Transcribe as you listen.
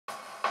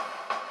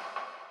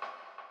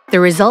The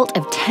result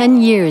of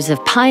 10 years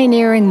of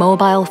pioneering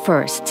mobile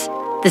firsts,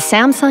 the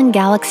Samsung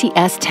Galaxy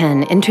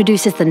S10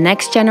 introduces the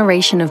next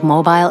generation of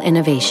mobile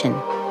innovation.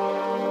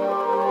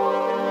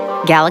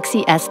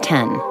 Galaxy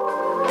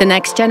S10. The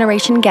next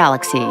generation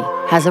Galaxy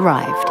has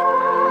arrived.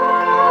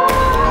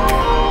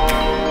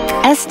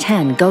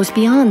 S10 goes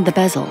beyond the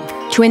bezel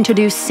to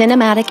introduce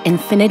cinematic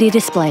infinity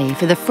display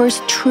for the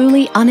first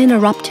truly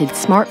uninterrupted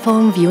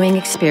smartphone viewing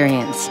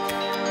experience.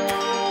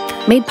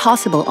 Made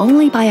possible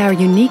only by our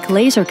unique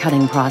laser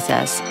cutting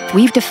process,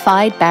 we've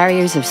defied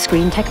barriers of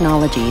screen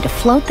technology to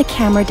float the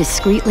camera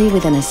discreetly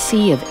within a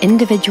sea of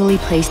individually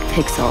placed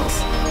pixels,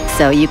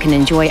 so you can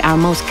enjoy our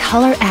most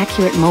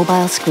color-accurate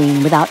mobile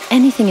screen without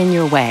anything in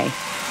your way.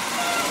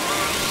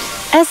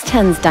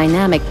 S10's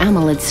dynamic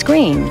AMOLED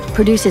screen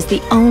produces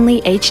the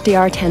only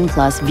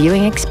HDR10+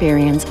 viewing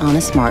experience on a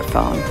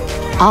smartphone,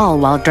 all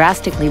while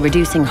drastically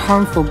reducing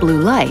harmful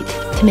blue light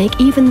to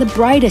make even the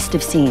brightest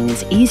of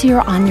scenes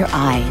easier on your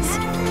eyes.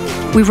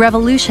 We've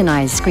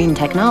revolutionized screen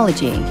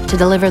technology to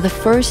deliver the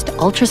first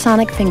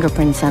ultrasonic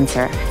fingerprint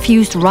sensor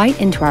fused right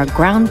into our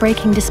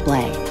groundbreaking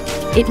display.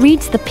 It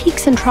reads the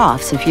peaks and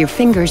troughs of your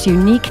finger's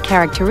unique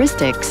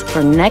characteristics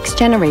for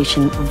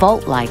next-generation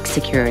vault-like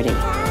security.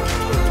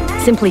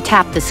 Simply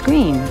tap the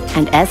screen,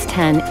 and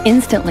S10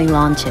 instantly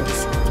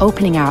launches,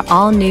 opening our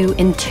all-new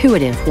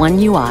intuitive One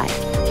UI.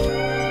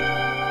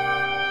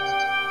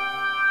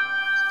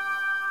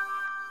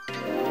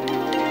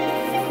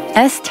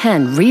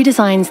 S10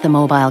 redesigns the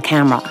mobile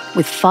camera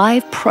with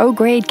 5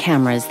 pro-grade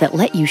cameras that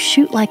let you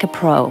shoot like a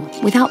pro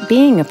without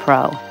being a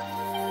pro.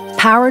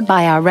 Powered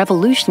by our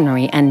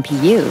revolutionary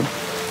NPU,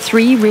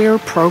 3 rear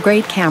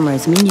pro-grade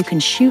cameras mean you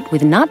can shoot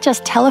with not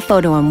just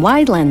telephoto and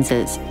wide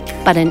lenses,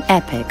 but an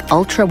epic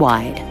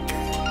ultra-wide.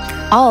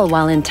 All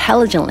while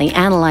intelligently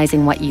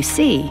analyzing what you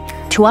see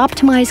to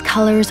optimize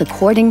colors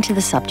according to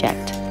the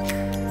subject.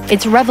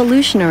 Its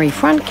revolutionary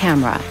front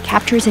camera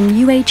captures in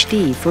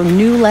UHD for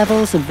new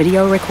levels of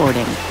video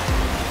recording.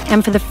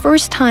 And for the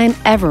first time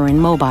ever in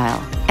mobile,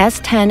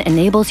 S10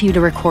 enables you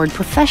to record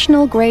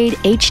professional-grade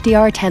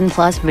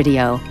HDR10+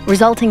 video,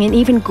 resulting in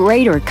even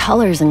greater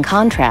colors and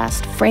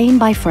contrast frame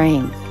by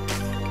frame.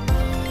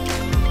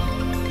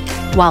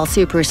 While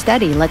Super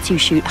Steady lets you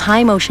shoot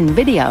high-motion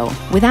video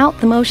without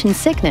the motion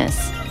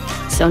sickness.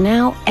 So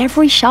now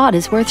every shot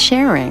is worth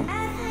sharing.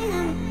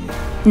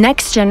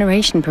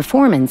 Next-generation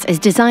performance is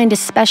designed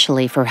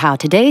especially for how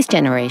today's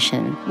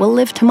generation will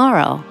live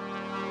tomorrow.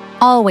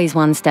 Always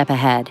one step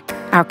ahead,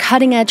 our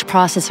cutting-edge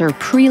processor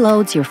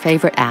preloads your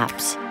favorite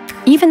apps.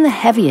 Even the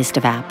heaviest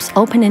of apps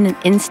open in an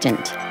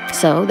instant,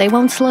 so they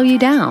won't slow you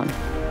down.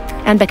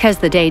 And because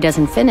the day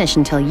doesn't finish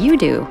until you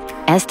do,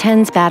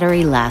 S10's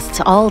battery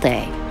lasts all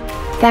day.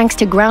 Thanks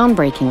to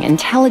groundbreaking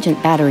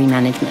intelligent battery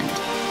management,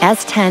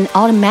 S10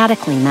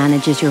 automatically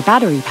manages your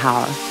battery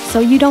power,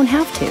 so you don't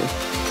have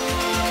to.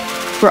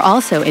 We're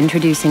also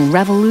introducing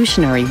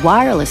revolutionary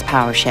wireless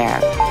power share,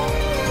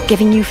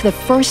 giving you for the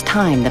first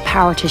time the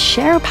power to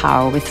share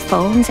power with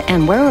phones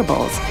and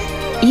wearables,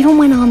 even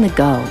when on the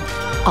go,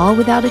 all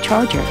without a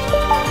charger.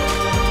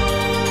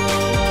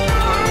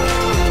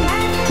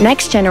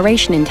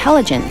 Next-generation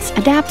intelligence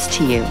adapts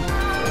to you,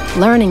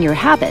 learning your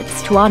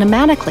habits to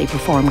automatically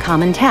perform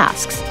common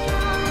tasks.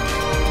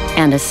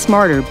 And a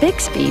smarter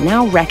Bixby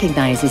now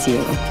recognizes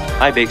you.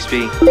 Hi,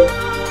 Bixby.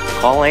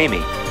 Call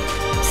Amy.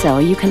 So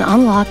you can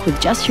unlock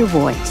with just your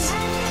voice.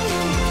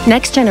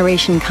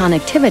 Next-generation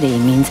connectivity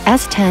means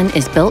S10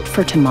 is built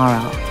for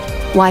tomorrow.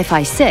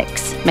 Wi-Fi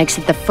 6 makes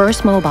it the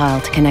first mobile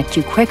to connect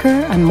you quicker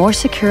and more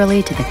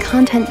securely to the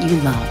content you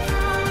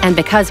love. And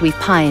because we've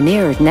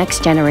pioneered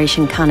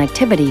next-generation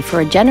connectivity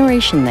for a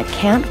generation that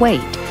can't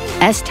wait,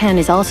 S10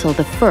 is also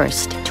the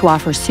first to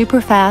offer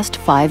super-fast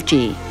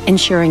 5G,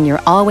 ensuring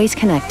you're always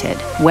connected,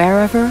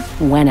 wherever,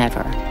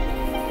 whenever.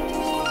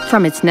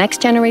 From its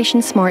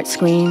next-generation smart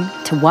screen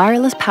to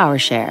wireless power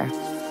share,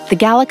 the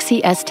Galaxy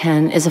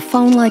S10 is a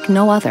phone like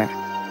no other.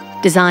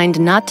 Designed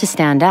not to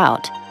stand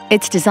out,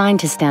 it's designed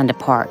to stand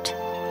apart.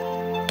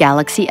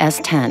 Galaxy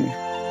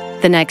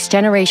S10. The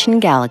next-generation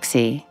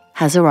Galaxy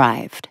has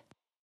arrived.